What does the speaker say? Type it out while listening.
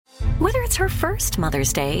Whether it's her first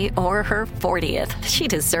Mother's Day or her 40th, she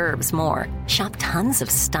deserves more. Shop tons of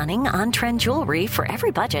stunning on-trend jewelry for every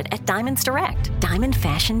budget at Diamonds Direct. Diamond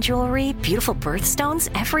fashion jewelry, beautiful birthstones,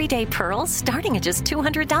 everyday pearls starting at just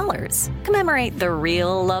 $200. Commemorate the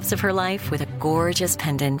real loves of her life with a gorgeous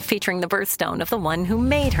pendant featuring the birthstone of the one who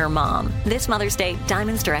made her mom. This Mother's Day,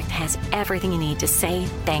 Diamonds Direct has everything you need to say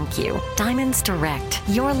thank you. Diamonds Direct.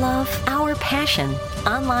 Your love, our passion.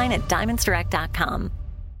 Online at diamondsdirect.com.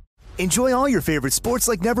 Enjoy all your favorite sports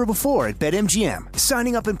like never before at BetMGM.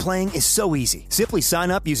 Signing up and playing is so easy. Simply sign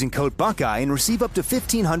up using code Buckeye and receive up to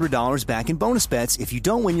 $1,500 back in bonus bets if you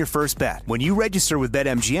don't win your first bet. When you register with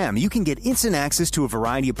BetMGM, you can get instant access to a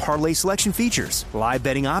variety of parlay selection features, live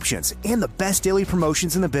betting options, and the best daily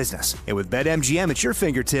promotions in the business. And with BetMGM at your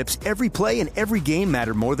fingertips, every play and every game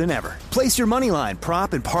matter more than ever. Place your moneyline,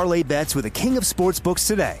 prop, and parlay bets with the king of sportsbooks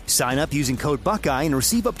today. Sign up using code Buckeye and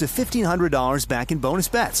receive up to $1,500 back in bonus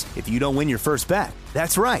bets if you don't win your first bet.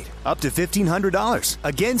 That's right, up to $1,500.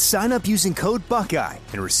 Again, sign up using code Buckeye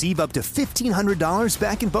and receive up to $1,500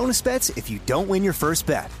 back in bonus bets if you don't win your first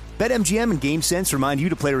bet. BetMGM and GameSense remind you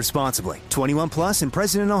to play responsibly. 21 plus and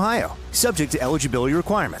present in Ohio. Subject to eligibility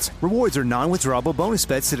requirements. Rewards are non-withdrawable bonus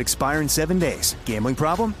bets that expire in 7 days. Gambling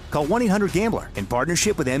problem? Call 1-800-GAMBLER in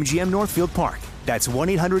partnership with MGM Northfield Park. That's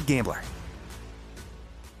 1-800-GAMBLER.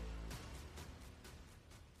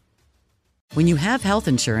 When you have health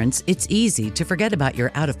insurance, it's easy to forget about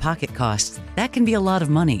your out-of-pocket costs. That can be a lot of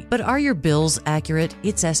money. But are your bills accurate?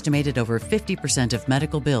 It's estimated over 50% of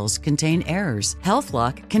medical bills contain errors.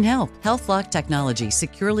 HealthLock can help. HealthLock technology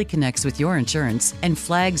securely connects with your insurance and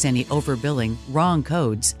flags any overbilling, wrong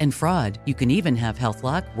codes, and fraud. You can even have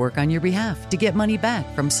HealthLock work on your behalf to get money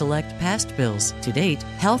back from select past bills. To date,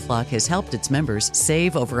 HealthLock has helped its members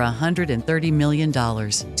save over $130 million.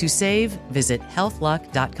 To save, visit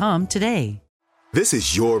healthlock.com today. This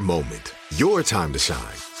is your moment, your time to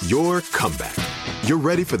shine, your comeback. You're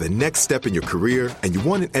ready for the next step in your career, and you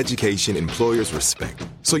want an education employers respect.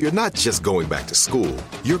 So you're not just going back to school,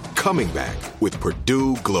 you're coming back with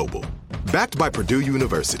Purdue Global. Backed by Purdue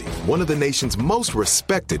University, one of the nation's most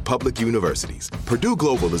respected public universities, Purdue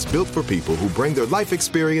Global is built for people who bring their life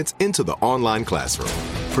experience into the online classroom.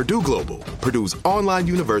 Purdue Global, Purdue's online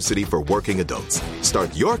university for working adults.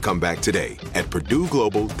 Start your comeback today at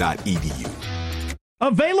purdueglobal.edu.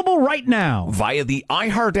 Available right now via the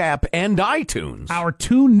iHeart app and iTunes. Our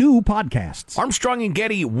 2 new podcasts. Armstrong and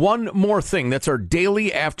Getty, One More Thing. That's our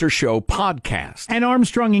daily after show podcast. And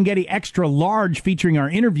Armstrong and Getty Extra Large, featuring our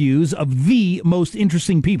interviews of the most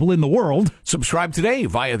interesting people in the world. Subscribe today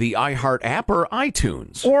via the iHeart app or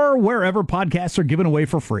iTunes. Or wherever podcasts are given away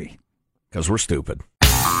for free. Because we're stupid.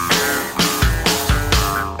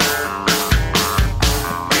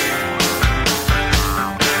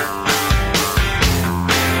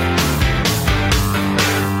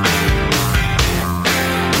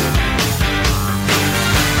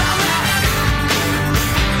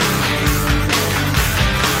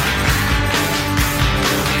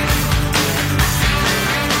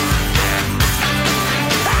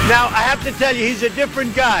 Now, I have to tell you, he's a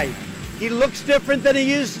different guy. He looks different than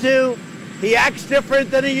he used to. He acts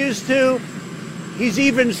different than he used to. He's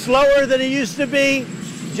even slower than he used to be.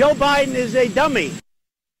 Joe Biden is a dummy.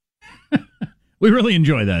 We really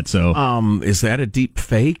enjoy that, so. Is that a deep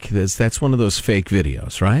fake? That's one of those fake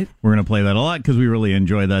videos, right? We're going to play that a lot because we really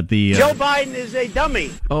enjoy that. Joe Biden is a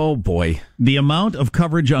dummy. Oh, boy. The amount of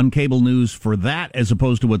coverage on cable news for that as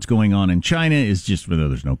opposed to what's going on in China is just,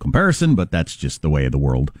 there's no comparison, but that's just the way of the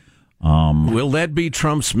world. Will that be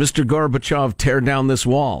Trump's Mr. Gorbachev tear down this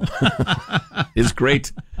wall? His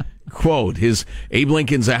great quote, his Abe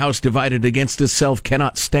Lincoln's a house divided against itself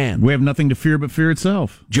cannot stand. We have nothing to fear but fear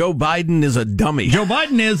itself. Joe Biden is a dummy. Joe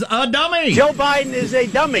Biden is a dummy. Joe Biden is a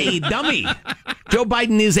dummy. A dummy. Joe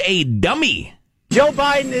Biden is a dummy. Joe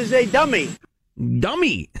Biden is a dummy.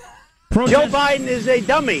 Dummy. Joe Biden is a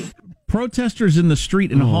dummy. Protesters in the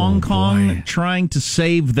street in Hong Kong trying to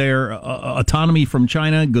save their autonomy from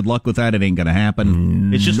China. Good luck with that. It ain't going to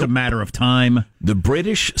happen. It's just a matter of time. The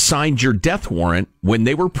British signed your death warrant when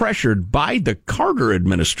they were pressured by the Carter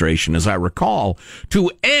administration, as I recall,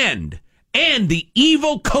 to end the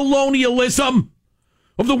evil colonialism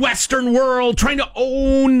of the Western world, trying to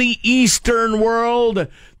own the Eastern world.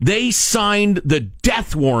 They signed the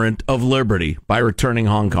death warrant of liberty by returning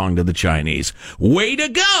Hong Kong to the Chinese. Way to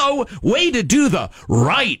go! Way to do the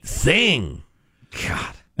right thing.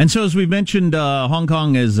 God. And so, as we mentioned, Hong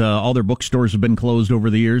Kong, as all their bookstores have been closed over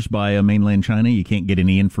the years by mainland China, you can't get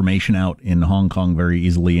any information out in Hong Kong very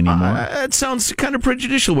easily anymore. It sounds kind of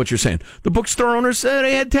prejudicial, what you're saying. The bookstore owners said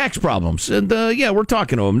they had tax problems. And, we're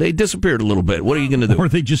talking to them. They disappeared a little bit. What are you going to do? Or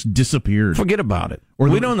they just disappeared. Forget about it. Or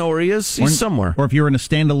we don't know where he is. He's somewhere. Or if you're in a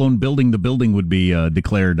standalone building, the building would be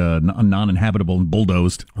declared non-inhabitable and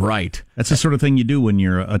bulldozed. Right. That's the sort of thing you do when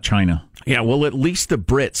you're a China. Yeah, well, at least the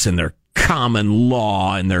Brits and their common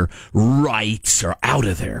law and their rights are out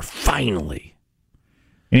of there, finally.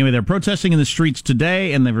 Anyway, they're protesting in the streets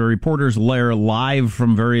today, and there are reporters live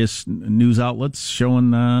from various news outlets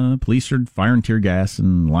showing police are firing tear gas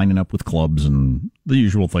and lining up with clubs and the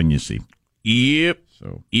usual thing you see. Yep.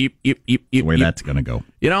 So, yep. The way that's going to go.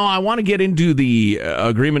 You know, I want to get into the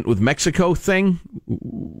agreement with Mexico thing.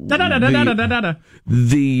 Thanks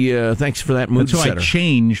for that mood setter. That's why I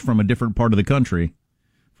changed from a different part of the country,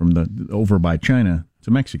 from the over by China to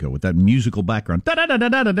Mexico with that musical background.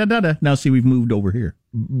 Now, see, we've moved over here.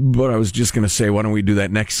 But I was just going to say, why don't we do that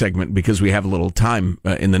next segment because we have a little time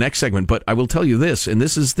in the next segment. But I will tell you this, and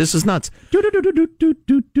this is nuts. No,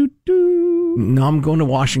 I'm going to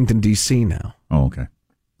Washington, D.C. now. Oh, okay.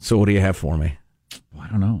 So what do you have for me? Well, I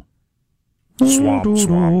don't know. Swamp.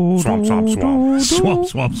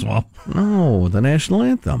 No, the national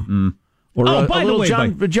anthem. Or by the way,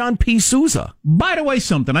 John P. Sousa. By the way,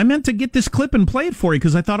 something. I meant to get this clip and play it for you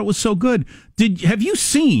because I thought it was so good. Have you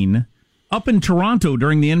seen up in Toronto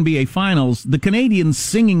during the NBA Finals the Canadians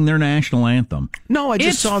singing their national anthem? No, I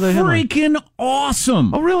just saw the headline. It's freaking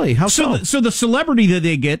awesome. Oh, really? How so? So the celebrity that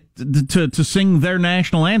they get to sing their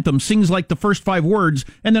national anthem sings like the first 5 words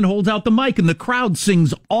and then holds out the mic and the crowd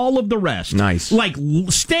sings all of the rest. Nice. Like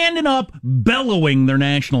standing up, bellowing their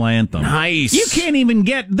national anthem. Nice. You can't even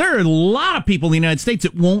there are a lot of people in the United States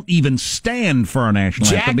that won't even stand for our national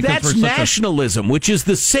anthem. Jack, that's nationalism, which is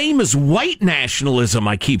the same as white nationalism,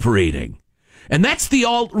 I keep reading. And that's the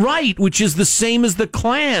alt-right, which is the same as the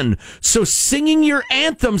Klan. So singing your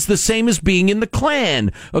anthem's the same as being in the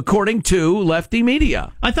Klan, according to lefty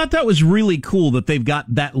media. I thought that was really cool that they've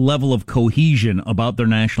got that level of cohesion about their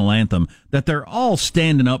national anthem, that they're all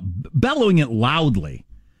standing up, bellowing it loudly,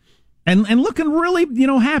 and looking really,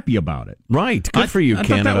 happy about it. Right. Good for you,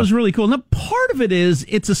 Canada. I thought that was really cool. Now, part of it is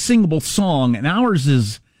it's a singable song, and ours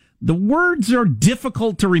is... The words are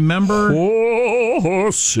difficult to remember.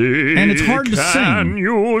 Oh, see, and it's hard to sing. Can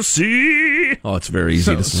you see? Oh, it's very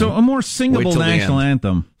easy to sing. So a more singable national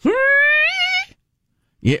anthem.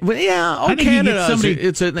 Yeah, oh, Canada,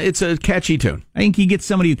 it's a catchy tune. I think you get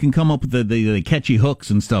somebody who can come up with the catchy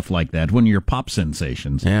hooks and stuff like that. One of your pop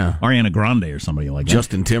sensations. Yeah. Ariana Grande or somebody like that.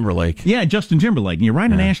 Justin Timberlake. Yeah, Justin Timberlake. And you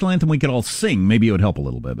write a national anthem we could all sing. Maybe it would help a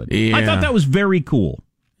little bit. But I thought that was very cool.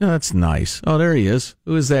 Oh, that's nice. Oh, there he is.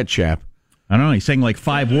 Who is that chap? I don't know. He sang like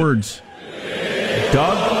 5 words.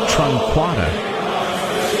 Doug Tronquata.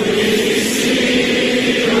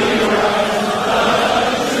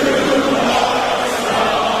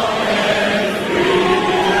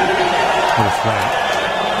 What's that?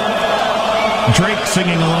 Drake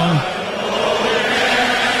singing along.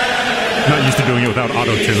 Not used to doing it without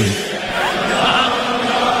auto-tune.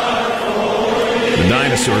 The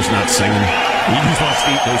dinosaur's not singing. He just wants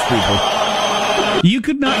to eat those people. You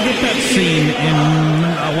could not get that scene in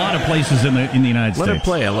a lot of places in the United States. Let it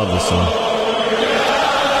play. I love this song.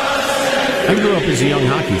 I grew up as a young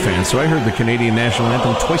hockey fan, so I heard the Canadian national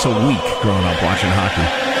anthem twice a week growing up watching hockey.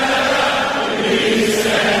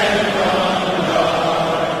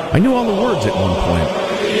 I knew all the words at one point.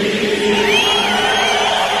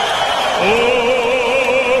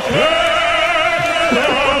 Oh,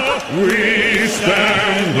 Canada, we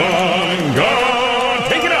stand on guard.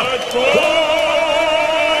 Take it up.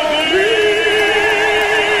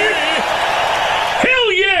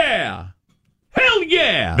 Hell yeah! Hell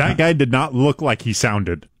yeah! That guy did not look like he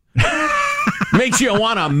sounded. Makes you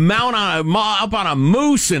want to mount up on a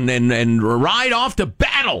moose and ride off to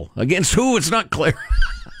battle against who? It's not clear.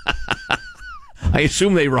 I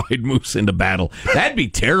assume they ride moose into battle. That'd be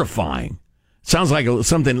terrifying. Sounds like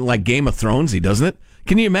something like Game of Thronesy, doesn't it?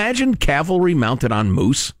 Can you imagine cavalry mounted on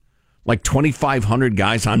moose? Like 2,500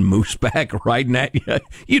 guys on mooseback riding at you?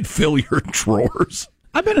 You'd fill your drawers.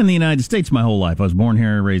 I've been in the United States my whole life. I was born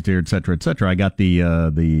here, raised here, et cetera, et cetera. I got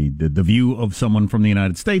the view of someone from the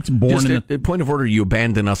United States. Just a point of order, you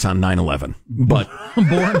abandoned us on 9/11. But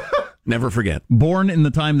born, never forget. Born in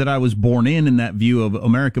the time that I was born in that view of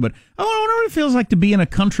America. But I wonder what it feels like to be in a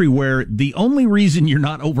country where the only reason you're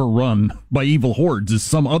not overrun by evil hordes is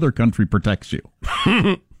some other country protects you.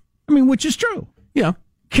 I mean, which is true. Yeah.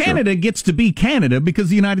 Canada gets to be Canada because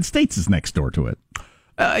the United States is next door to it.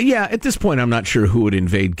 Yeah, at this point, I'm not sure who would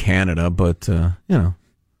invade Canada, but,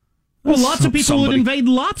 Well, lots of people would invade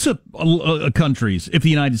lots of countries if the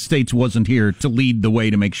United States wasn't here to lead the way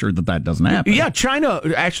to make sure that that doesn't happen. Yeah, China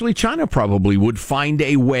probably would find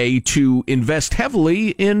a way to invest heavily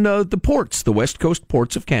in the ports, the West Coast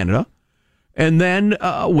ports of Canada. And then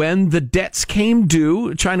when the debts came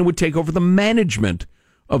due, China would take over the management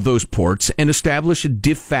of those ports and establish a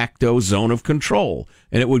de facto zone of control.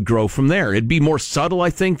 And it would grow from there. It'd be more subtle, I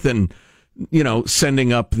think, than,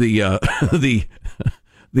 sending up the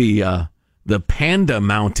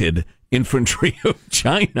panda-mounted infantry of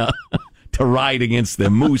China to ride against the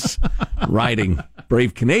moose riding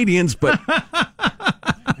brave Canadians, but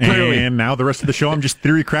clearly. And now the rest of the show, I'm just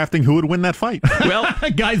theory crafting who would win that fight. Well,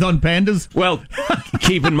 guys on pandas. Well,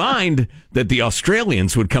 keep in mind that the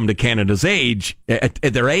Australians would come to Canada's aid,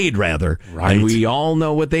 rather, right. And we all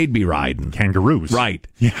know what they'd be riding. Kangaroos. Right.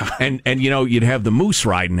 Yeah. And you'd have the moose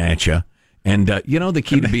riding at you. And, the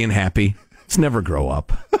key to being happy is never grow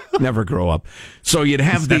up. Never grow up. So you'd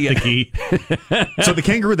have the key. So the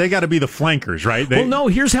kangaroo, they got to be the flankers, right? Well, no,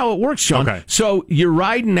 here's how it works, Sean. Okay. So you're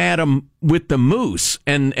riding at them with the moose,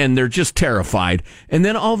 and they're just terrified. And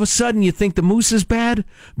then all of a sudden you think the moose is bad.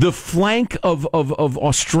 The flank of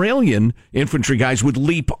Australian infantry guys would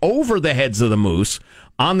leap over the heads of the moose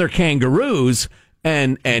on their kangaroos.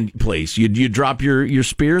 And please, you drop your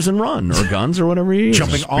spears and run, or guns, or whatever you use.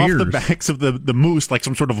 Jumping off the backs of the moose like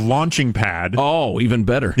some sort of launching pad. Oh, even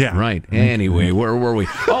better. Yeah. Right. Anyway, where were we?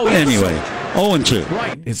 Oh, yes. Anyway, 0-2.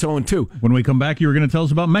 Right, it's 0-2. When we come back, you were going to tell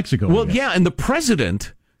us about Mexico. Well, yeah, and the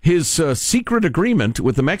president, his secret agreement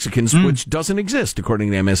with the Mexicans, which doesn't exist,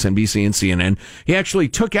 according to MSNBC and CNN, he actually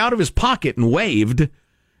took out of his pocket and waved,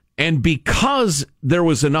 and because there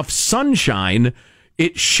was enough sunshine,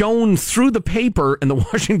 it shone through the paper, and the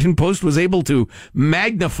Washington Post was able to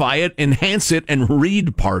magnify it, enhance it, and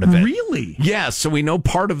read part of it. Really? Yes, so we know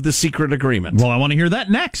part of the secret agreement. Well, I want to hear that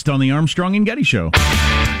next on the Armstrong and Getty Show.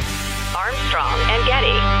 Armstrong and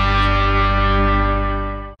Getty.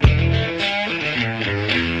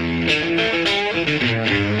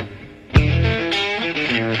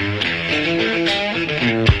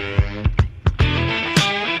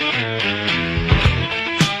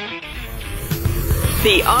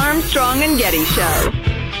 The Armstrong and Getty Show.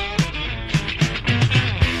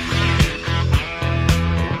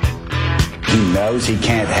 He knows he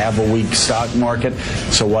can't have a weak stock market,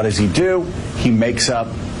 so what does he do? He makes up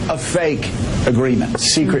a fake agreement,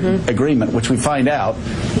 secret agreement, which we find out,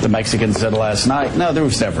 the Mexicans said last night, no, there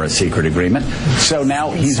was never a secret agreement. So now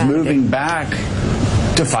he's moving back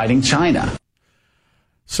to fighting China.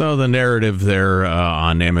 So the narrative there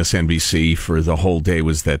on MSNBC for the whole day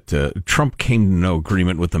was that Trump came to no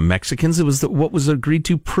agreement with the Mexicans. It was what was agreed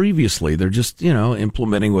to previously. They're just,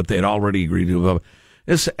 implementing what they'd already agreed to.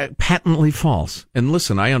 It's patently false. And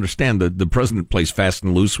listen, I understand that the president plays fast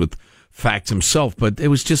and loose with facts himself, but it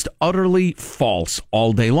was just utterly false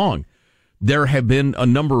all day long. There have been a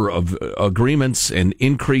number of agreements and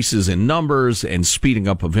increases in numbers and speeding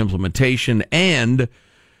up of implementation, and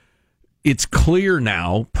it's clear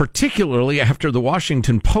now, particularly after the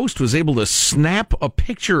Washington Post was able to snap a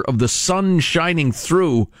picture of the sun shining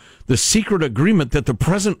through the secret agreement that the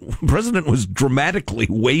president was dramatically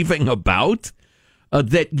waving about,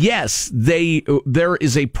 that yes, there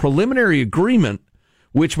is a preliminary agreement,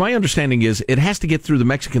 which my understanding is it has to get through the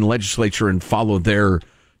Mexican legislature and follow their,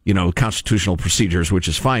 constitutional procedures, which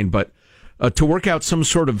is fine, but to work out some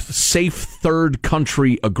sort of safe third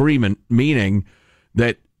country agreement, meaning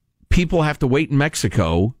that people have to wait in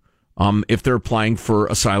Mexico if they're applying for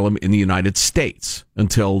asylum in the United States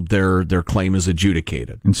until their claim is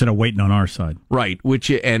adjudicated, instead of waiting on our side. Right,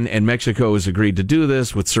 and Mexico has agreed to do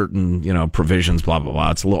this with certain provisions. Blah blah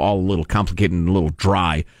blah. It's all a little complicated and a little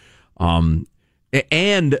dry, and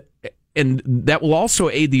that will also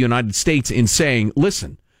aid the United States in saying,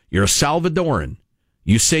 listen, you're a Salvadoran.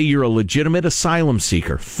 You say you're a legitimate asylum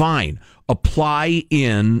seeker. Fine, apply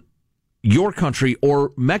in your country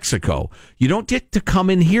or Mexico. You don't get to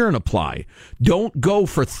come in here and apply. Don't go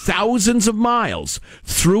for thousands of miles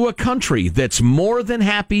through a country that's more than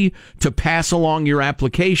happy to pass along your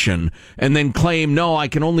application and then claim, no, I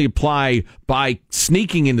can only apply by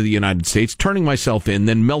sneaking into the United States, turning myself in,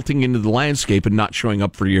 then melting into the landscape and not showing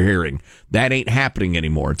up for your hearing. That ain't happening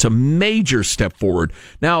anymore. It's a major step forward.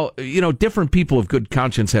 Now, different people of good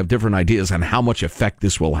conscience have different ideas on how much effect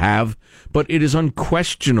this will have, but it is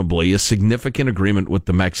unquestionably a significant agreement with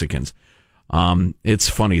the Mexicans. It's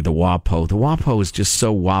funny, the WAPO. The WAPO is just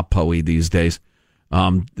so WAPO-y these days.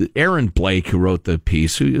 Aaron Blake, who wrote the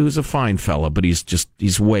piece, who's a fine fella, but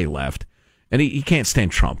he's way left. And he can't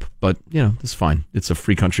stand Trump, but, that's fine. It's a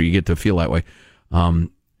free country. You get to feel that way.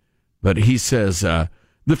 But he says,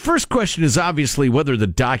 the first question is obviously whether the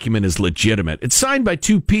document is legitimate. It's signed by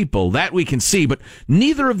two people, that we can see, but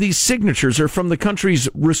neither of these signatures are from the country's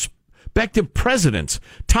respective presidents,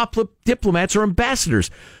 top diplomats, or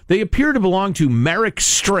ambassadors. They appear to belong to Merrick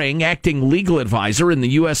String, acting legal advisor in the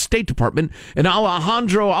U.S. State Department, and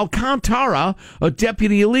Alejandro Alcantara, a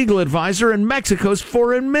deputy legal advisor in Mexico's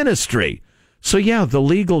foreign ministry. So, yeah, the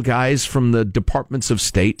legal guys from the Departments of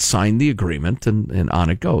State signed the agreement, and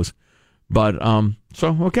on it goes. But,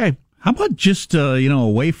 okay. How about just,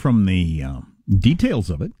 away from the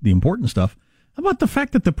details of it, the important stuff, how about the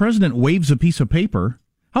fact that the president waves a piece of paper?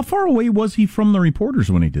 How far away was he from the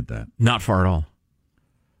reporters when he did that? Not far at all.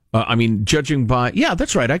 Judging by,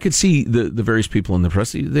 that's right. I could see the various people in the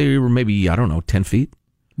press. They were maybe, 10 feet.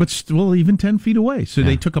 But still, even 10 feet away. So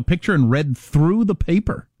they took a picture and read through the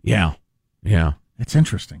paper. Yeah. That's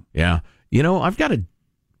interesting. Yeah. I've got a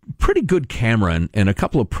pretty good camera and a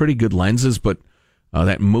couple of pretty good lenses, but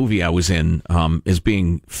that movie I was in is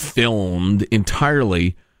being filmed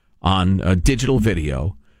entirely on digital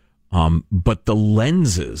video. But the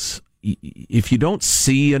lenses, if you don't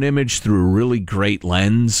see an image through a really great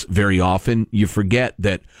lens very often, you forget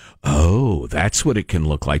that, that's what it can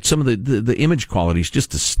look like. Some of the image quality is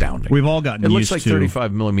just astounding. We've all gotten used to... It looks like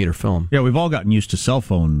 35 millimeter film. Yeah, we've all gotten used to cell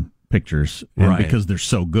phone pictures because they're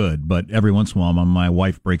so good. But every once in a while, my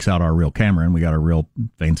wife breaks out our real camera, and we got a real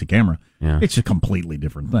fancy camera. Yeah. It's a completely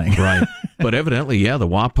different thing. Right. But evidently, the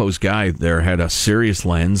WAPO's guy there had a serious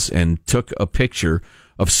lens and took a picture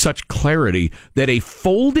of such clarity that a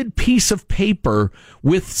folded piece of paper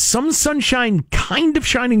with some sunshine kind of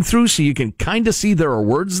shining through so you can kind of see there are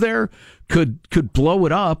words there could blow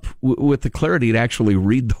it up with the clarity to actually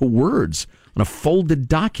read the words on a folded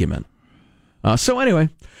document. So anyway,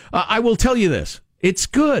 I will tell you this. It's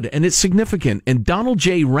good and it's significant. And Donald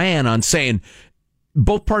J. ran on saying,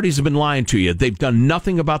 both parties have been lying to you. They've done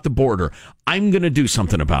nothing about the border. I'm going to do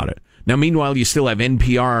something about it. Now, meanwhile, you still have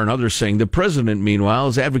NPR and others saying the president, meanwhile,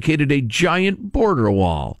 has advocated a giant border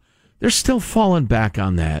wall. They're still falling back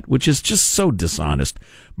on that, which is just so dishonest.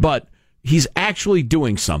 But he's actually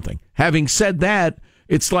doing something. Having said that,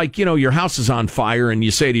 it's like, your house is on fire and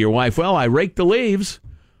you say to your wife, well, I raked the leaves.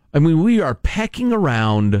 We are pecking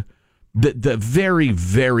around the very,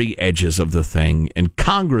 very edges of the thing, and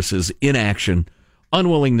Congress's inaction,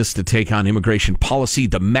 unwillingness to take on immigration policy,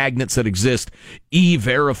 the magnets that exist,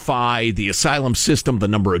 E-Verify, the asylum system, the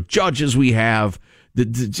number of judges we have,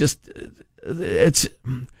 it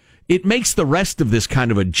makes the rest of this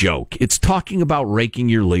kind of a joke. It's talking about raking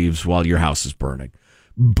your leaves while your house is burning.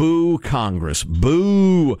 Boo, Congress.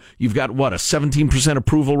 Boo. You've got, a 17%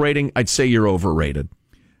 approval rating? I'd say you're overrated.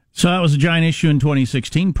 So that was a giant issue in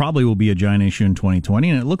 2016, probably will be a giant issue in 2020,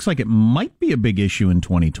 and it looks like it might be a big issue in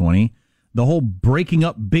 2020. The whole breaking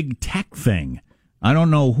up big tech thing. I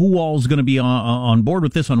don't know who all is going to be on board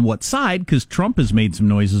with this on what side, because Trump has made some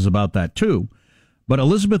noises about that too. But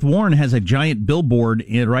Elizabeth Warren has a giant billboard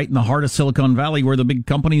right in the heart of Silicon Valley where the big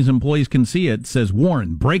company's employees can see it. It says,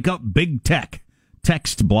 Warren, break up big tech.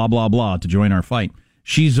 Text blah, blah, blah to join our fight.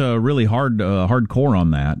 She's really hardcore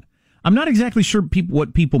on that. I'm not exactly sure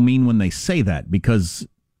what people mean when they say that, because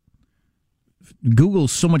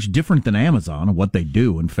Google's so much different than Amazon and what they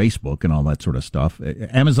do, and Facebook and all that sort of stuff.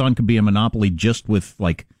 Amazon could be a monopoly just with,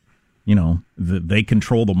 they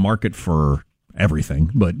control the market for everything,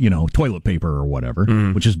 but, toilet paper or whatever,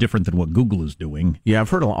 which is different than what Google is doing. Yeah, I've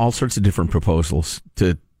heard all sorts of different proposals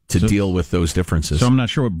to deal with those differences. So I'm not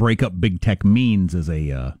sure what break up big tech means as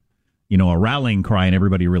a rallying cry and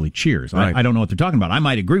everybody really cheers. Right. I don't know what they're talking about. I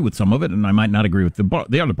might agree with some of it, and I might not agree with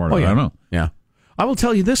the other part of it. I don't know. Yeah. I will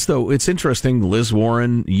tell you this, though. It's interesting. Liz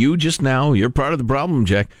Warren, you're part of the problem,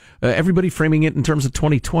 Jack. Everybody framing it in terms of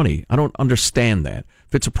 2020. I don't understand that.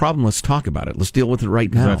 If it's a problem, let's talk about it. Let's deal with it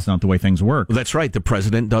right now. That's not the way things work. Well, that's right. The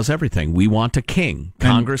president does everything. We want a king.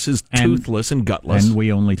 Congress is toothless and gutless. And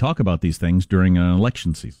we only talk about these things during an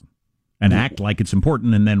election season and act like it's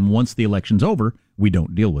important. And then once the election's over, we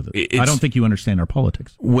don't deal with it. I don't think you understand our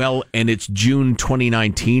politics. Well, and it's June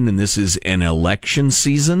 2019, and this is an election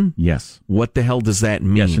season? Yes. What the hell does that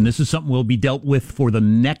mean? Yes, and this is something will be dealt with for the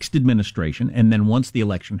next administration, and then once the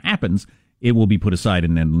election happens, it will be put aside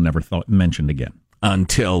and then never mentioned again.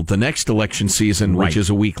 Until the next election season, which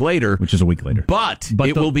is a week later. But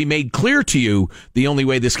it will be made clear to you the only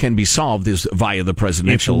way this can be solved is via the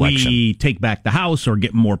presidential election. If we take back the House or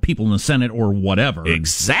get more people in the Senate or whatever.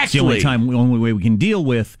 Exactly. It's the only way we can deal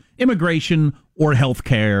with immigration or health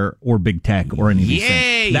care or big tech or any of these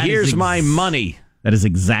things. Yay! Here's my money. That is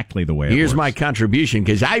exactly the way it Here's works. my contribution,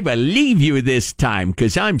 because I believe you this time,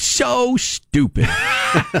 because I'm so stupid.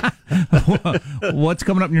 What's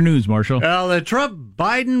coming up in your news, Marshall? Well, the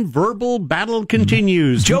Trump-Biden verbal battle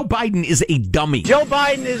continues. Joe Biden is a dummy. Joe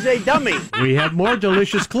Biden is a dummy. We have more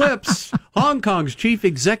delicious clips. Hong Kong's chief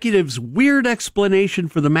executive's weird explanation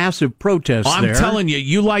for the massive protests I'm telling you,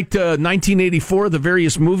 you liked 1984, the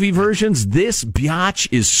various movie versions? This biatch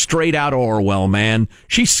is straight out of Orwell, man.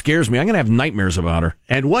 She scares me. I'm going to have nightmares about her.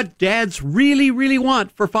 And what dads really, really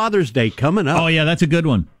want for Father's Day coming up. Oh, yeah, that's a good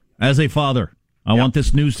one. As a father, I want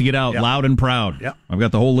this news to get out loud and proud. Yep. I've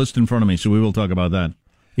got the whole list in front of me, so we will talk about that.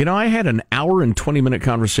 You know, I had an hour and 20-minute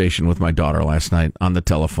conversation with my daughter last night on the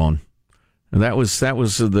telephone. And that was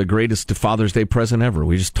the greatest Father's Day present ever.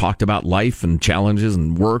 We just talked about life and challenges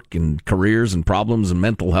and work and careers and problems and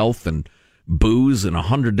mental health and booze and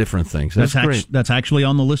 100 different things. That's great. That's actually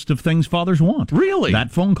on the list of things fathers want. Really?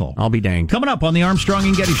 That phone call. I'll be danged. Coming up on the Armstrong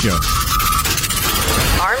and Getty Show.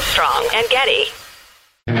 Armstrong and Getty.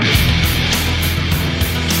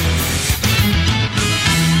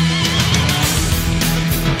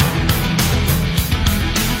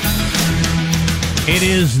 It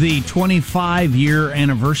is the 25-year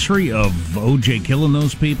anniversary of O.J. killing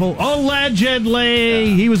those people.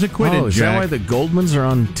 Allegedly! He was acquitted, Is Jack. that why the Goldmans are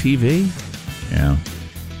on TV? Yeah.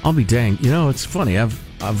 I'll be danged. You know, it's funny. I've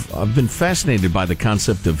been fascinated by the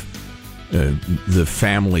concept of the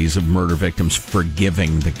families of murder victims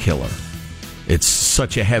forgiving the killer. It's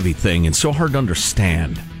such a heavy thing and so hard to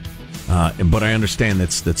understand. But I understand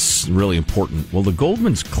that's really important. Well, the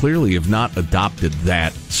Goldmans clearly have not adopted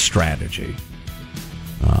that strategy.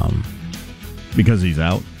 Because he's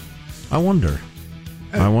out? I wonder.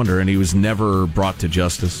 And he was never brought to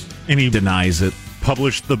justice. And he denies it.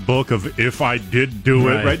 Published the book of If I Did Do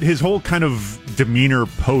It, right? His whole kind of demeanor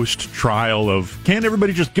post-trial of, can't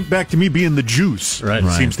everybody just get back to me being the juice? Right.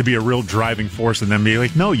 Seems to be a real driving force in them being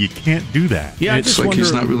like, no, you can't do that. Yeah, it's like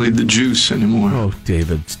he's not really the juice anymore. Oh,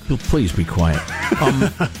 David, please be quiet.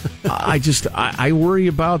 I worry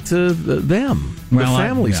about them, the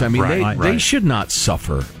families. They should not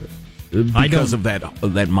suffer because of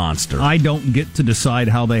that monster. I don't get to decide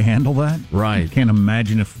how they handle that. Right. I can't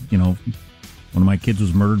imagine if, one of my kids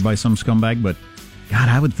was murdered by some scumbag, but God,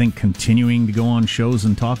 I would think continuing to go on shows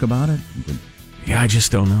and talk about it. I just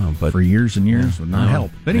don't know. But for years and years would not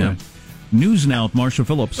help. But anyway, news now with Marshall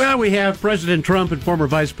Phillips. Well, we have President Trump and former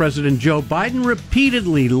Vice President Joe Biden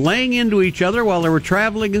repeatedly laying into each other while they were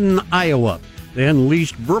traveling in Iowa. They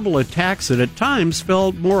unleashed verbal attacks that at times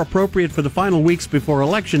felt more appropriate for the final weeks before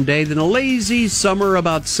Election Day than a lazy summer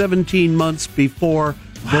about 17 months before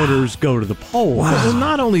voters go to the polls. Well,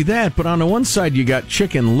 not only that, but on the one side you got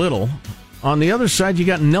Chicken Little. On the other side you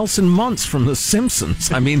got Nelson Muntz from The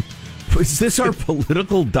Simpsons. I mean, is this our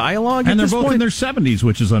political dialogue? And they're both in their 70s,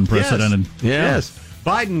 which is unprecedented. Yes.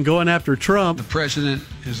 Biden going after Trump. The president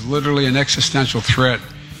is literally an existential threat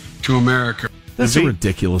to America. That's a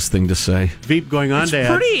ridiculous thing to say. Veep going on,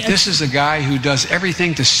 Dad. This is a guy who does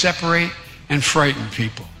everything to separate and frighten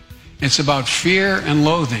people. It's about fear and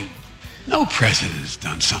loathing. No president has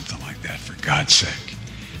done something like that, for God's sake.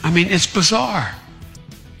 I mean, it's bizarre.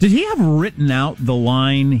 Did he have written out the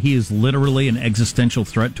line, he is literally an existential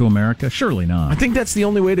threat to America? Surely not. I think that's the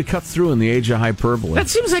only way to cut through in the age of hyperbole. That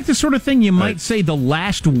seems like the sort of thing you might say the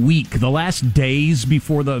last week, the last days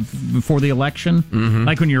before the election. Mm-hmm.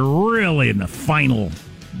 Like when you're really in the final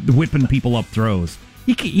whipping people up throws.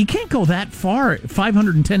 You can't go that far,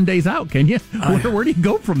 510 days out, can you? Where do you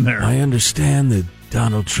go from there? I understand that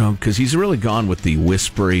Donald Trump, because he's really gone with the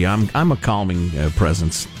whispery, I'm a calming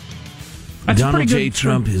presence. Donald J.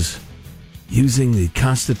 Trump is using the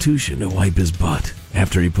Constitution to wipe his butt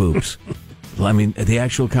after he poops. Well, I mean, the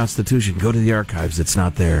actual Constitution, go to the archives, it's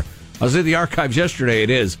not there. I was at the archives yesterday, it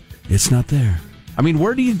is. It's not there. I mean,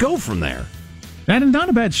 where do you go from there? That is not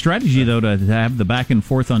a bad strategy, though, to have the back and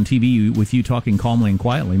forth on TV with you talking calmly and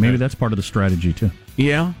quietly. Maybe that's part of the strategy, too.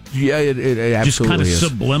 Yeah, it absolutely just kind of is.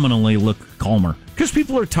 Subliminally look calmer. Because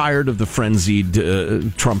people are tired of the frenzied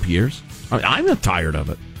Trump years. I'm not tired of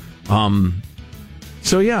it.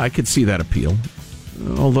 So, yeah, I could see that appeal.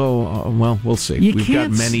 Although, we'll see. We've got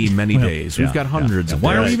many days. We've got hundreds of days.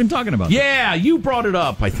 Why are we even talking about that? You brought it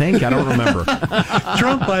up, I think. I don't remember.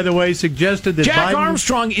 Trump, by the way, suggested that Jack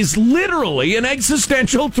Armstrong is literally an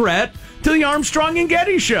existential threat to the Armstrong and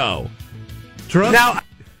Getty Show.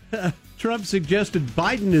 Trump suggested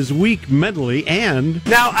Biden is weak mentally and...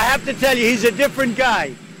 Now, I have to tell you, he's a different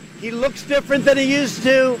guy. He looks different than he used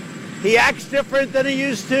to. He acts different than he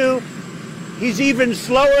used to. He's even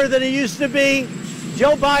slower than he used to be.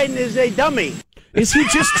 Joe Biden is a dummy. Is he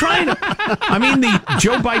just trying to... I mean, the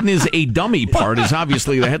Joe Biden is a dummy part is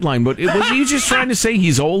obviously the headline, but was he just trying to say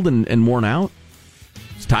he's old and worn out?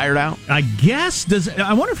 He's tired out? I guess.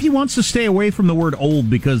 I wonder if he wants to stay away from the word old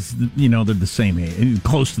because, they're the same age,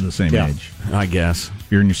 close to the same age. I guess.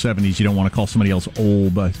 If you're in your 70s, you don't want to call somebody else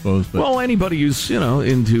old, I suppose. But. Well, anybody who's,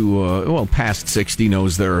 into, past 60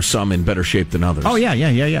 knows there are some in better shape than others. Oh,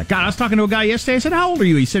 yeah. God, I was talking to a guy yesterday. I said, how old are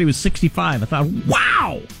you? He said he was 65. I thought,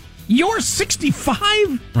 wow! You're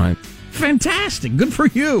 65? Right. Fantastic. Good for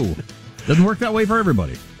you. Doesn't work that way for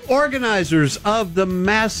everybody. Organizers of the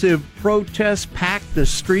massive protest packed the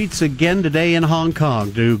streets again today in Hong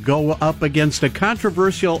Kong to go up against a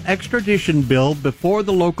controversial extradition bill before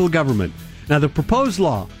the local government. Now, the proposed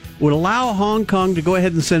law would allow Hong Kong to go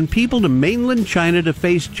ahead and send people to mainland China to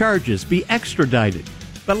face charges, be extradited.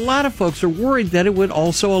 But a lot of folks are worried that it would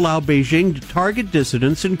also allow Beijing to target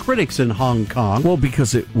dissidents and critics in Hong Kong. Well,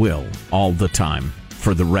 because it will, all the time,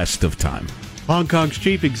 for the rest of time. Hong Kong's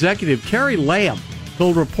chief executive, Carrie Lam,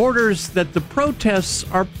 told reporters that the protests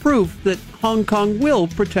are proof that Hong Kong will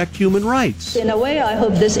protect human rights. In a way, I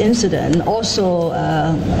hope this incident also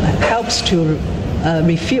helps to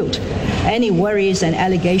refute any worries and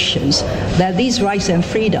allegations that these rights and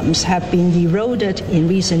freedoms have been eroded in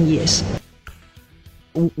recent years.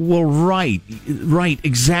 Well, right,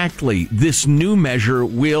 exactly. This new measure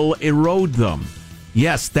will erode them.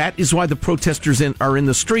 Yes, that is why the protesters are in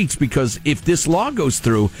the streets, because if this law goes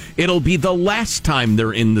through, it'll be the last time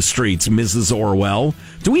they're in the streets, Mrs. Orwell.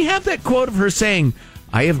 Do we have that quote of her saying,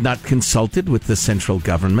 I have not consulted with the central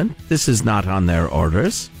government. This is not on their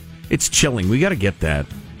orders. It's chilling. We got to get that.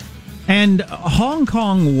 And Hong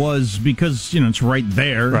Kong was, because, it's right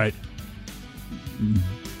there. Right.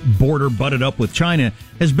 Border butted up with China,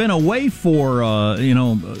 has been a way for,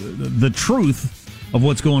 the truth of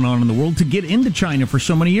what's going on in the world to get into China for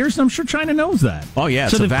so many years. And I'm sure China knows that. Oh, yeah.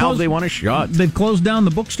 It's a valve they want to shut. They've closed down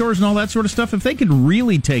the bookstores and all that sort of stuff. If they could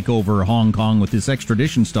really take over Hong Kong with this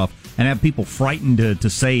extradition stuff and have people frightened to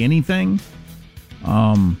say anything,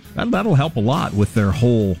 that'll help a lot with their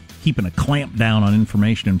whole keeping a clamp down on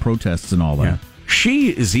information and protests and all that. Yeah. She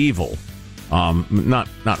is evil. Not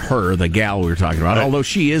her, the gal we were talking about, although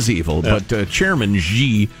she is evil. Yeah. But Chairman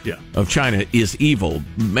Xi of China is evil.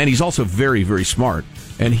 And he's also very, very smart.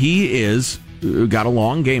 And he is got a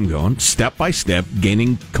long game going, step by step,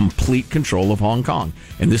 gaining complete control of Hong Kong.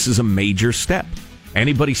 And this is a major step.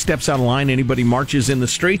 Anybody steps out of line, anybody marches in the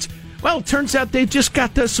streets, well, it turns out they've just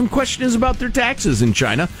got some questions about their taxes in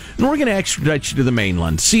China. And we're going to extradite you to the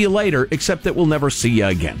mainland. See you later, except that we'll never see you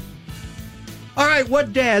again. All right,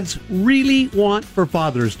 what dads really want for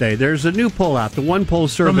Father's Day? There's a new poll out, the One Poll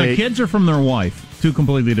survey. From their kids or from their wife? Two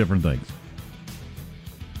completely different things.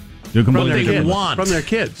 From their kids. From their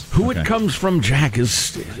kids. Who it comes from, Jack,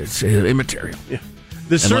 is immaterial. Yeah.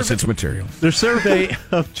 Unless it's material. The survey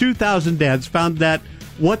of 2,000 dads found that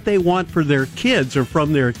what they want for their kids or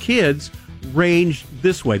from their kids ranged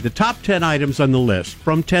this way. The top 10 items on the list,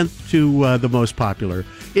 from 10th to the most popular.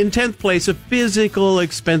 In 10th place, a physical,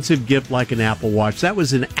 expensive gift like an Apple Watch. That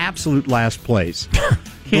was in absolute last place.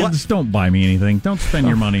 Kids, don't buy me anything. Don't spend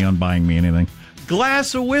your money on buying me anything.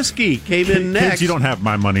 Glass of whiskey came in next. Kids, you don't have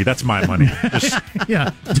my money. That's my money.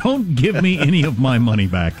 Yeah, don't give me any of my money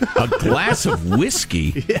back. A glass of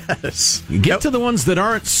whiskey? Yes. You get to the ones that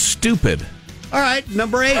aren't stupid. All right,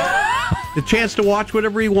 number 8. The chance to watch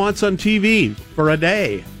whatever he wants on TV for a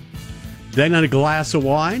day. Then a glass of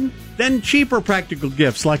wine. Then cheaper practical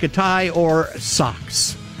gifts like a tie or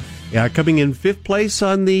socks. Yeah, coming in 5th place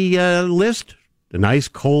on the list, a nice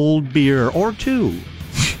cold beer or two.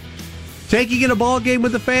 Taking in a ball game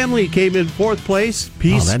with the family came in 4th place.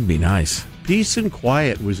 Peace. Oh, that'd be nice. Peace and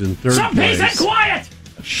quiet was in 3rd place. Peace and quiet!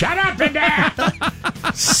 Shut up,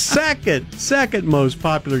 Dad! Second most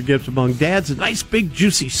popular gift among dads, a nice big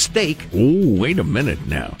juicy steak. Oh, wait a minute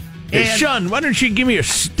now. Hey, Sean, why don't you give me a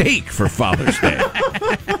steak for Father's Day?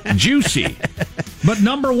 Juicy. But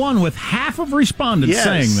number 1, with half of respondents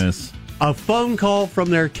saying this. A phone call from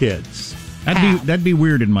their kids. That'd be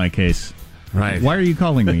weird in my case. Right. Why are you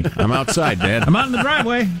calling me? I'm outside, Dad. I'm out in the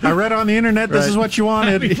driveway. I read on the internet this is what you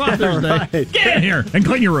wanted. Happy Father's Day. Right. Get in here and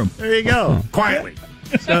clean your room. There you go. Quietly.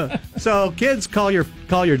 So kids, call your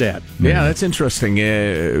dad. Yeah, that's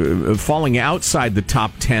interesting. Falling outside the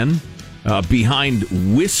top 10, behind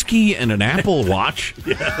whiskey and an Apple Watch.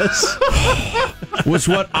 Yes, was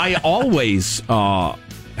what I always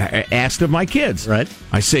asked of my kids. Right.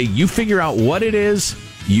 I say, you figure out what it is.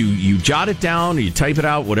 You jot it down, or you type it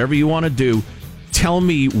out, whatever you want to do. Tell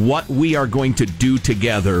me what we are going to do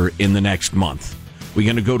together in the next month. We're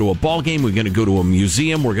going to go to a ball game. We're going to go to a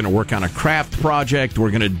museum. We're going to work on a craft project.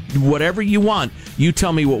 We're going to do whatever you want. You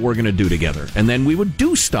tell me what we're going to do together. And then we would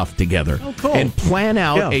do stuff together. Oh, cool. And plan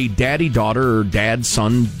out a daddy-daughter or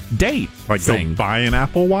dad-son date thing. Go buy an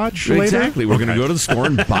Apple Watch later? Exactly. We're going to go to the store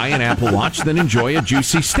and buy an Apple Watch, then enjoy a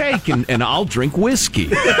juicy steak, and I'll drink whiskey.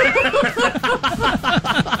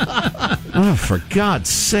 Oh, for God's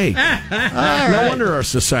sake. No wonder our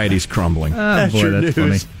society's crumbling. That's boy, your that's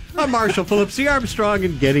news. funny. I'm Marshall Phillips, the Armstrong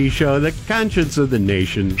and Getty Show, the conscience of the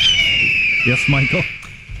nation. Yes, Michael?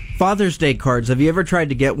 Father's Day cards. Have you ever tried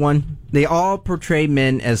to get one? They all portray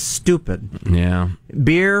men as stupid. Yeah.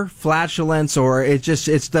 Beer, flatulence, or it's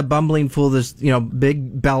the bumbling fool, this,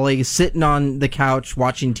 big belly, sitting on the couch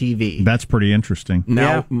watching TV. That's pretty interesting.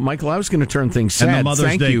 Now, Michael, I was going to turn things sad. And the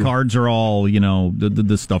Mother's Day cards are all,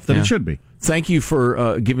 the stuff that it should be. Thank you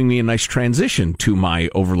for giving me a nice transition to my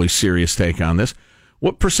overly serious take on this.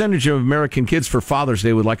 What percentage of American kids for Father's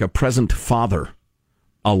Day would like a present father?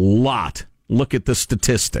 A lot. Look at the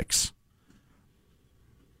statistics.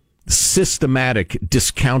 Systematic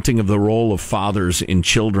discounting of the role of fathers in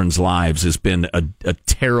children's lives has been a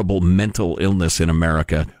terrible mental illness in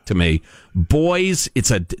America to me. Boys, it's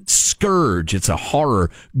a scourge. It's a horror.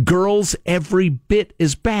 Girls, every bit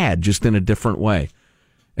as bad, just in a different way.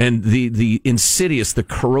 And the insidious, the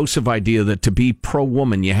corrosive idea that to be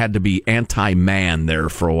pro-woman, you had to be anti-man there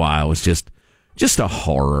for a while was just a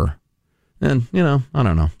horror. And, I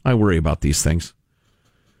don't know. I worry about these things.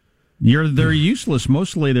 They're useless.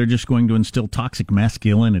 Mostly they're just going to instill toxic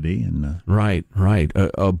masculinity. And Right.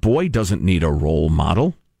 A boy doesn't need a role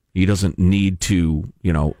model. He doesn't need to,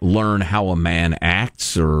 learn how a man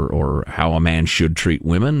acts or how a man should treat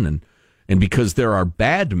women. And because there are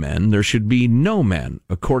bad men, there should be no men,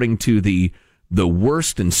 according to the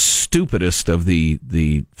worst and stupidest of the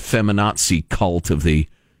feminazi cult of the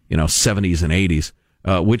 70s and 80s.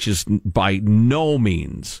 Which is by no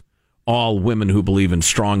means all women who believe in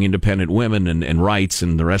strong, independent women and rights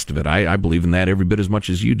and the rest of it. I believe in that every bit as much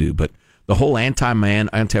as you do. But the whole anti-man,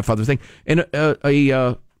 anti-father thing, and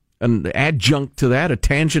an adjunct to that, a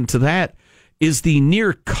tangent to that, is the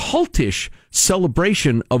near cultish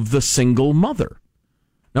celebration of the single mother.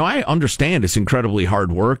 Now, I understand it's incredibly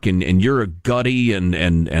hard work, and you're a gutty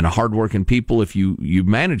and a hardworking people if you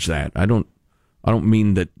manage that. I don't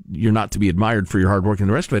mean that you're not to be admired for your hard work and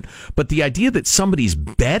the rest of it, but the idea that somebody's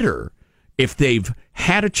better if they've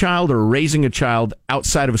had a child or raising a child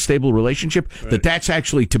outside of a stable relationship, right, that's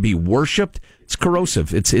actually to be worshipped, it's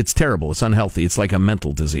corrosive. It's terrible. It's unhealthy. It's like a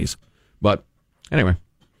mental disease. But anyway.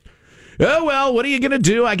 Oh, well, what are you going to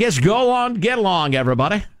do? I guess go on, get along,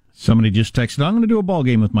 everybody. Somebody just texted, I'm going to do a ball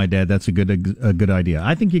game with my dad. That's a good idea.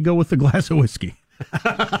 I think you go with the glass of whiskey.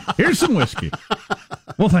 Here's some whiskey.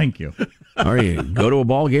 Well, thank you. Or you go to a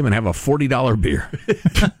ball game and have a $40 beer.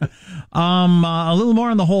 A little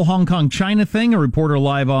more on the whole Hong Kong China thing. A reporter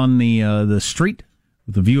live on the street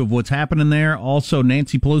with a view of what's happening there. Also,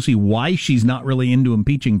 Nancy Pelosi, why she's not really into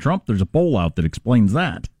impeaching Trump. There's a poll out that explains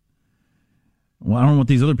that. Well, I don't know what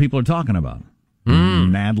these other people are talking about.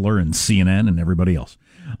 Nadler and CNN and everybody else.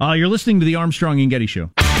 You're listening to the Armstrong and Getty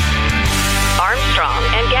Show. Armstrong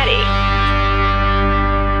and Getty.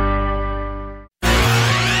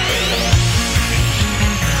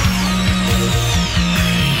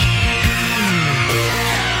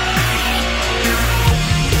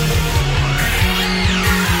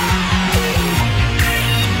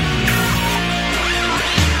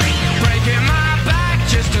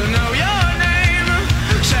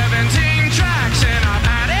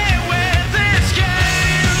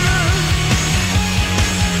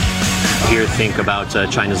 Think about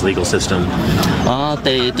China's legal system?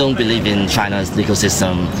 They don't believe in China's legal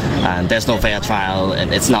system, and there's no fair trial,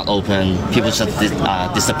 and it's not open. People just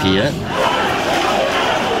disappear.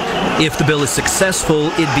 If the bill is successful,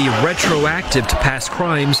 it'd be retroactive to past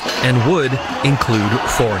crimes and would include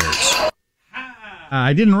foreigners.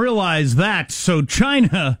 I didn't realize that. So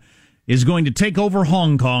China is going to take over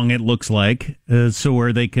Hong Kong, it looks like, so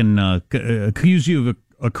where they can accuse you of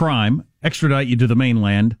a crime, extradite you to the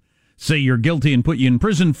mainland, say you're guilty and put you in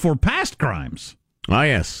prison for past crimes. Ah,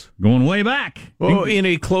 yes. Going way back. Well, in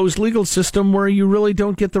a closed legal system where you really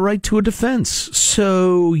don't get the right to a defense.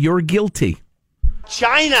 So you're guilty.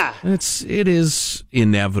 China! It is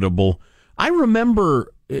inevitable. I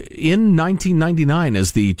remember in 1999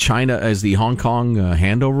 as the Hong Kong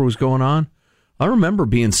handover was going on, I remember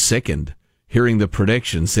being sickened hearing the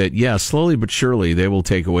predictions that, slowly but surely they will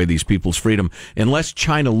take away these people's freedom. Unless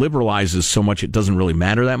China liberalizes so much it doesn't really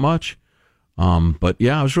matter that much, But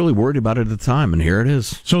yeah, I was really worried about it at the time, and here it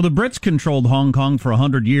is. So the Brits controlled Hong Kong for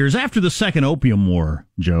 100 years after the Second Opium War,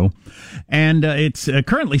 Joe. And it's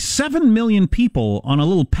currently 7 million people on a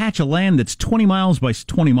little patch of land that's 20 miles by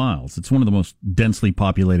 20 miles. It's one of the most densely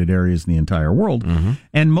populated areas in the entire world. Mm-hmm.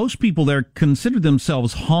 And most people there consider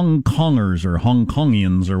themselves Hong Kongers or Hong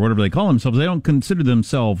Kongians or whatever they call themselves. They don't consider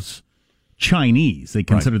themselves Chinese. They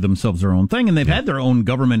consider themselves their own thing, and they've had their own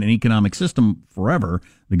government and economic system forever.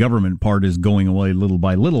 The government part is going away little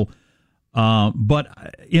by little. But,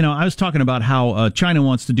 I was talking about how China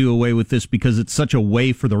wants to do away with this because it's such a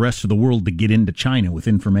way for the rest of the world to get into China with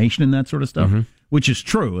information and that sort of stuff, which is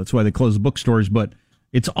true. That's why they close bookstores. But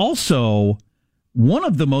it's also one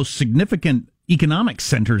of the most significant economic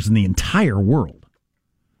centers in the entire world.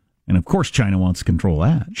 And, of course, China wants to control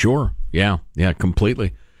that. Sure. Yeah,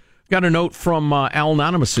 completely. Got a note from Al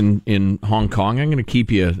Anonymous in Hong Kong. I'm going to keep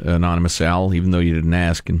you anonymous, Al, even though you didn't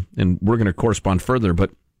ask, and we're going to correspond further.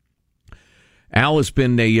 But Al has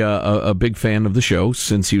been a big fan of the show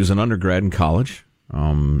since he was an undergrad in college.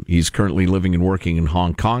 He's currently living and working in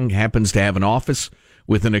Hong Kong, happens to have an office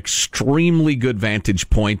with an extremely good vantage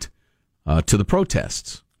point to the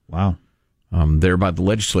protests. Wow. There by the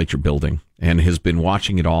legislature building, and has been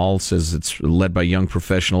watching it all. Says it's led by young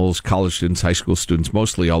professionals, college students, high school students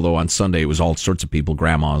mostly, although on Sunday it was all sorts of people,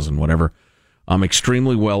 grandmas and whatever.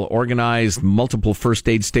 Extremely well organized, multiple first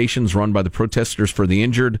aid stations run by the protesters for the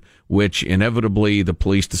injured, which inevitably the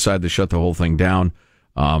police decide to shut the whole thing down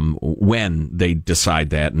when they decide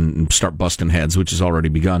that and start busting heads, which has already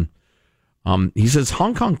begun. He says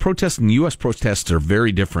Hong Kong protests and U.S. protests are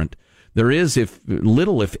very different. There is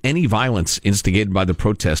little, if any, violence instigated by the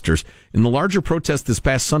protesters. In the larger protest this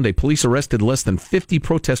past Sunday, police arrested less than 50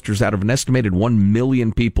 protesters out of an estimated 1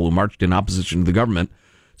 million people who marched in opposition to the government.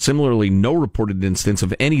 Similarly, no reported instance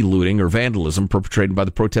of any looting or vandalism perpetrated by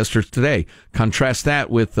the protesters today. Contrast that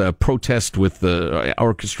with a protest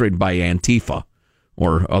orchestrated by Antifa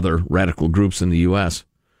or other radical groups in the U.S.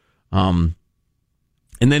 And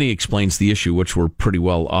then he explains the issue, which we're pretty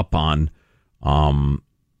well up on.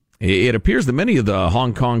 It appears that many of the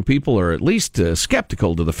Hong Kong people are at least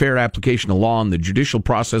skeptical to the fair application of law and the judicial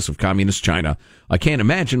process of communist China. I can't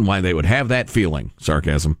imagine why they would have that feeling.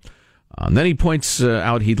 Sarcasm. And then he points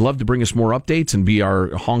out he'd love to bring us more updates and be our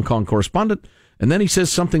Hong Kong correspondent. And then he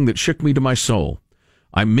says something that shook me to my soul.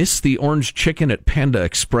 I miss the orange chicken at Panda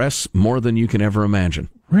Express more than you can ever imagine.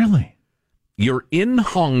 Really? You're in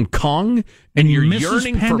Hong Kong and you're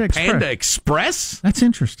yearning for Express. Panda Express? That's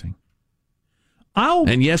interesting.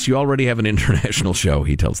 And yes, you already have an international show,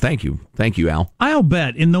 he tells. Thank you, Al. I'll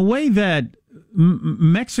bet in the way that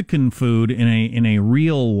Mexican food in a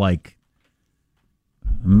real, like,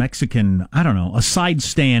 Mexican, I don't know, a side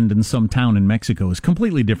stand in some town in Mexico is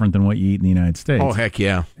completely different than what you eat in the United States. Oh, heck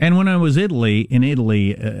yeah. And when I was in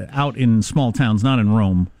Italy, out in small towns, not in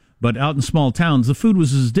Rome, but out in small towns, the food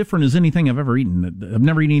was as different as anything I've ever eaten. I've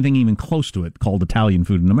never eaten anything even close to it called Italian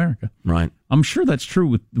food in America. Right. I'm sure that's true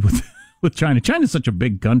with China. China's such a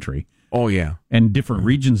big country. Oh, yeah. And different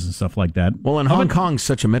regions and stuff like that. Well, and Hong Kong's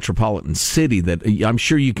such a metropolitan city that I'm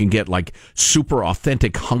sure you can get, like, super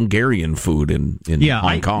authentic Hungarian food in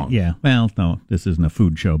Hong Kong. Yeah. Well, no, this isn't a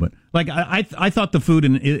food show, but, like, I thought the food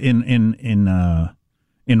in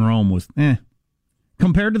Rome was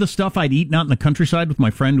compared to the stuff I'd eaten out in the countryside with my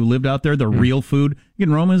friend who lived out there. The real food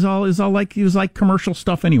in Rome is all like, it was like commercial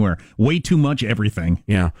stuff anywhere. Way too much everything.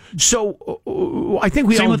 Yeah. So I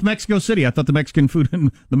think same with Mexico City. I thought the Mexican food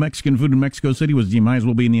in Mexico City was, you might as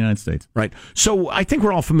well be in the United States. Right. So I think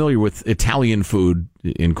we're all familiar with Italian food,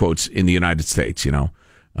 in quotes, in the United States, you know.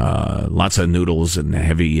 Lots of noodles and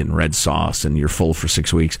heavy and red sauce, and you're full for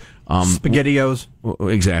 6 weeks. SpaghettiOs.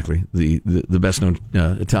 Exactly. The best known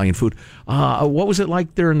Italian food. What was it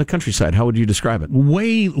like there in the countryside? How would you describe it?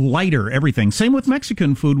 Way lighter, everything. Same with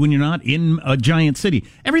Mexican food when you're not in a giant city.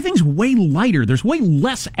 Everything's way lighter. There's way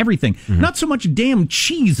less everything. Mm-hmm. Not so much damn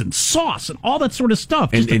cheese and sauce and all that sort of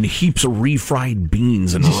stuff. And heaps of refried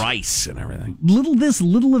beans and rice and everything. Little this,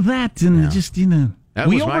 little of that, and just, you know. That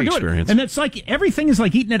was my experience. And it's like everything is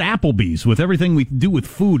like eating at Applebee's with everything we do with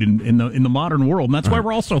food in the modern world. And that's why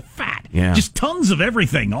we're all so fat. Yeah. Just tons of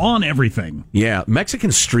everything on everything. Yeah.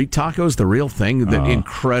 Mexican street tacos, the real thing. The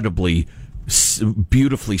incredibly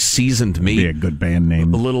beautifully seasoned meat. Be a good band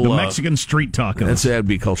name. A little, the Mexican street tacos. That'd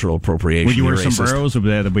be cultural appropriation. Would you wear sombreros, or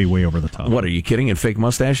that'd be way over the top? What, are you kidding? And fake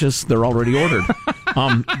mustaches? They're already ordered.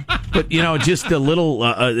 But, you know, just a little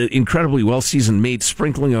incredibly well-seasoned meat,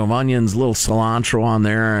 sprinkling of onions, little cilantro on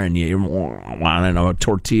there, and a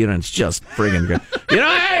tortilla, and it's just friggin' good. You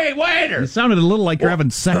know, hey, waiter! It sounded a little like you're having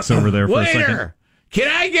sex over there for a second. Can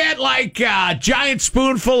I get like a giant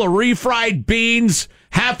spoonful of refried beans,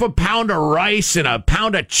 half a pound of rice, and a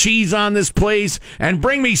pound of cheese on this, please? And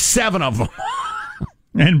bring me 7 of them.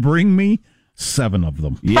 And bring me 7 of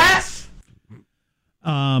them. Yes.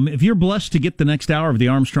 If you're blessed to get the next hour of the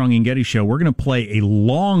Armstrong and Getty Show, we're going to play a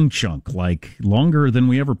long chunk, like longer than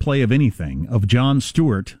we ever play of anything, of Jon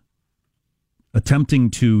Stewart attempting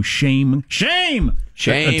to attempting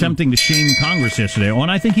to shame Congress yesterday. Oh, and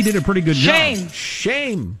I think he did a pretty good job.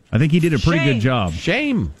 Shame. I think he did a pretty good job.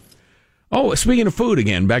 Shame. Oh, speaking of food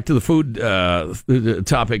again, back to the food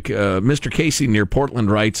topic. Mr. Casey near Portland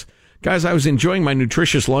writes, guys, I was enjoying my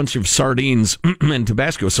nutritious lunch of sardines and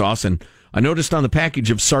Tabasco sauce, and I noticed on the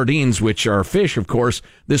package of sardines, which are fish, of course,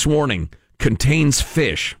 this warning contains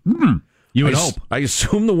fish. You would hope. I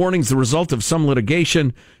assume the warning's the result of some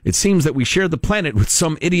litigation. It seems that we share the planet with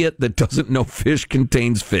some idiot that doesn't know fish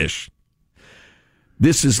contains fish.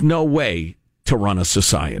 This is no way to run a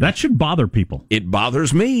society. That should bother people. It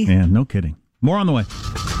bothers me. Yeah, no kidding. More on the way.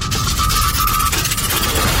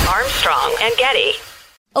 Armstrong and Getty.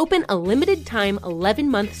 Open a limited-time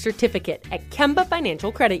 11-month certificate at Kemba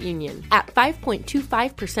Financial Credit Union. At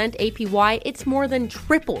 5.25% APY, it's more than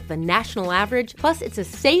triple the national average, plus it's a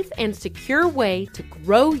safe and secure way to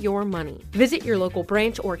grow your money. Visit your local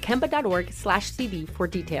branch or kemba.org/cb for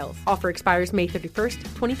details. Offer expires May 31st,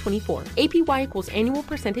 2024. APY equals annual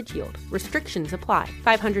percentage yield. Restrictions apply.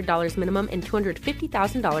 $500 minimum and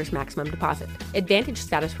 $250,000 maximum deposit. Advantage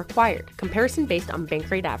status required. Comparison based on bank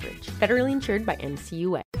rate average. Federally insured by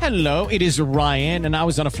NCUA. Hello, it is Ryan, and I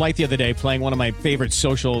was on a flight the other day playing one of my favorite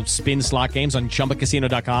social spin slot games on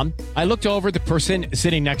ChumbaCasino.com. I looked over at the person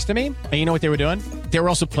sitting next to me, and you know what they were doing? They were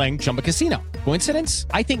also playing Chumba Casino. Coincidence?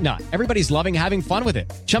 I think not. Everybody's loving having fun with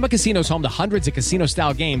it. Chumba Casino is home to hundreds of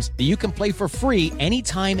casino-style games that you can play for free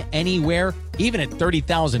anytime, anywhere, even at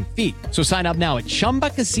 30,000 feet. So sign up now at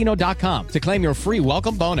ChumbaCasino.com to claim your free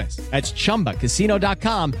welcome bonus. That's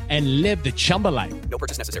ChumbaCasino.com and live the Chumba life. No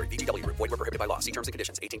purchase necessary. VGW. Void where prohibited by law. See terms and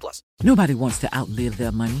conditions. 18+. Nobody wants to outlive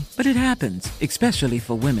their money, but it happens, especially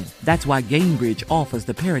for women. That's why Gainbridge offers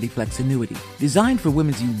the Parity Flex annuity, designed for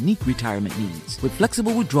women's unique retirement needs. With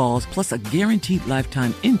flexible withdrawals plus a guaranteed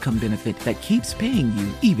lifetime income benefit that keeps paying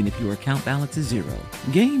you even if your account balance is zero.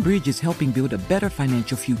 Gainbridge is helping build a better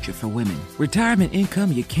financial future for women. Retirement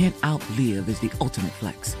income you can't outlive is the ultimate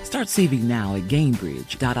flex. Start saving now at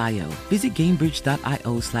Gainbridge.io. Visit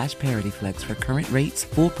Gainbridge.io/ParityFlex for current rates,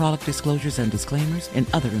 full product disclosures and disclaimers, and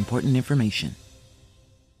other important information.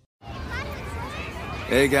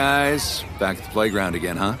 Hey guys, back at the playground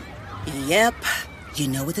again, huh? Yep. You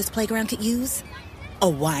know what this playground could use? A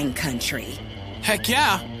wine country. Heck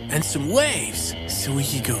yeah, and some waves so we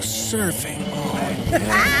could go surfing. Oh,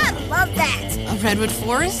 yeah. Love that. A redwood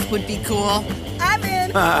forest would be cool. I'm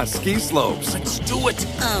in. Ski slopes. Let's do it.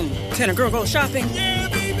 Can a girl go shopping? Yeah,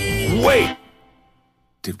 baby. Wait.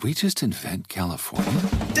 Did we just invent California?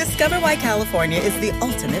 Discover why California is the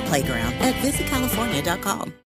ultimate playground at visitcalifornia.com.